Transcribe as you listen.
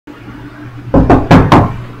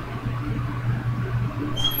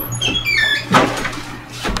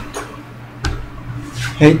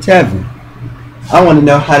Hey Tevin, I want to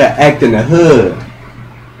know how to act in the hood.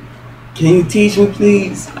 Can you teach me,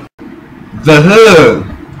 please? The hood.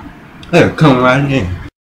 Hey, come right in.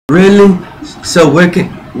 Really? So where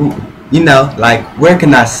can, like where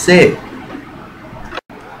can I sit?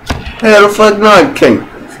 Hell the fuck no, I can't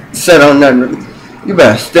sit on nothing. You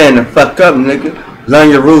better stand the fuck up, nigga.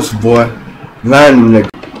 Learn your roots, boy. Learn them,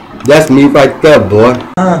 nigga. That's me right there, boy.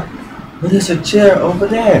 But there's a chair over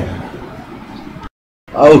there.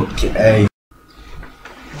 Okay.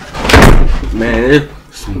 Man,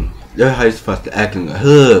 that's how you supposed to act in the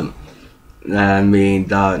hood. Know what I mean,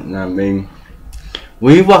 dog? Know what I mean?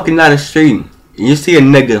 When you walking down the street and you see a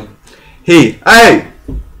nigga, hey,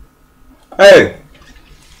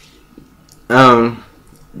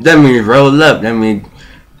 that means roll up. That means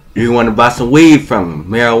you want to buy some weed from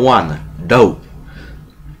him, marijuana, dope.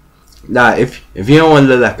 Now, if you don't want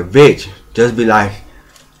to look like a bitch, just be like,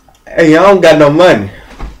 hey, I don't got no money.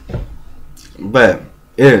 But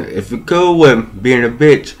if you're cool with being a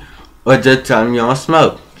bitch, or just tell them you don't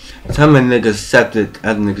smoke. Some of the niggas accept it,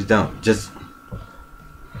 other niggas don't. Just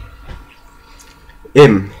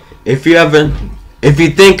if you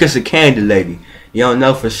think it's a candy lady, you don't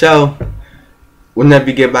know for sure.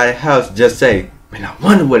 Whenever you get by the house, just say, man, I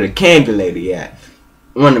wonder where the candy lady at.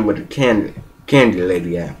 I wonder where the candy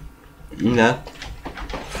lady at. You know?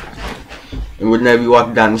 And whenever you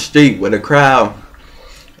walk down the street with a crowd,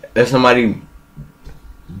 if somebody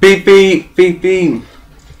beep beep beep beep,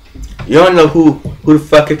 you don't know who the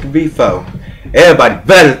fuck it could be for. Everybody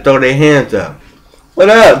better throw their hands up. What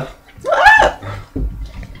up? What up?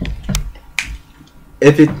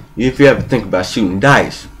 If you ever think about shooting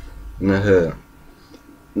dice in the hood,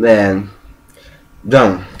 man,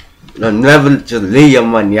 don't never just leave your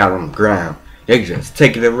money out on the ground. They just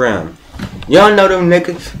take it around. You don't know them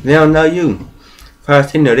niggas, they don't know you.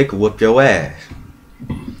 First thing you know, they could whoop your ass.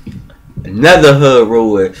 Another hood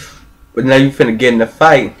rule is, but now you finna get in a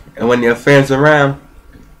fight, and when your friends around,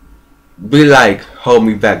 be like, hold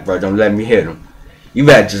me back, bro, don't let me hit them. You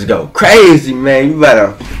better just go crazy, man. You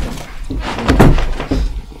better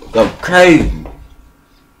go crazy.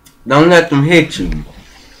 Don't let them hit you.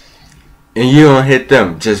 And you don't hit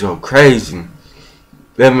them. Just go crazy.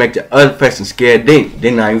 They'll make the other person scared.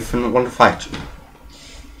 They not even finna want to fight you.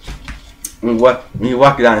 When you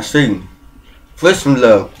walk down the street, put some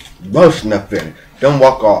love, motion up in it. Don't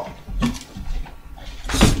walk off.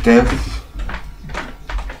 Stiff.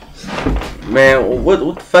 Man, what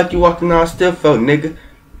the fuck you walking down stiff for, nigga?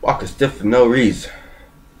 Walking stiff for no reason.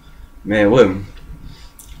 Man, what?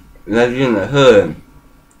 Unless you're in the hood,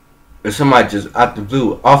 if somebody just out the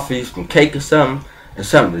blue offer you some cake or something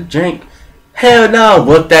to drink, hell no,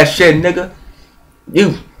 want that shit, nigga.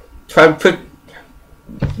 You try to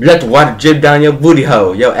let the water drip down your booty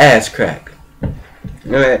hole, your ass crack.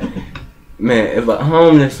 You know what? Man, if a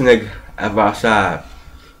homeless nigga ever outside,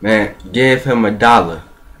 man, give him $1.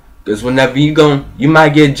 Cause whenever you might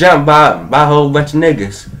get jumped by a whole bunch of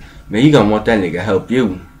niggas. Man, you gonna want that nigga help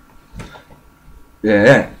you.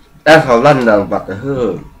 Yeah, that's a lot of know about the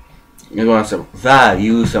hood. You're gonna survive,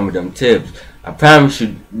 use some of them tips. I promise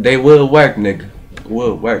you, they will work, nigga. It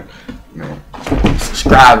will work. Man,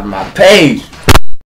 subscribe to my page.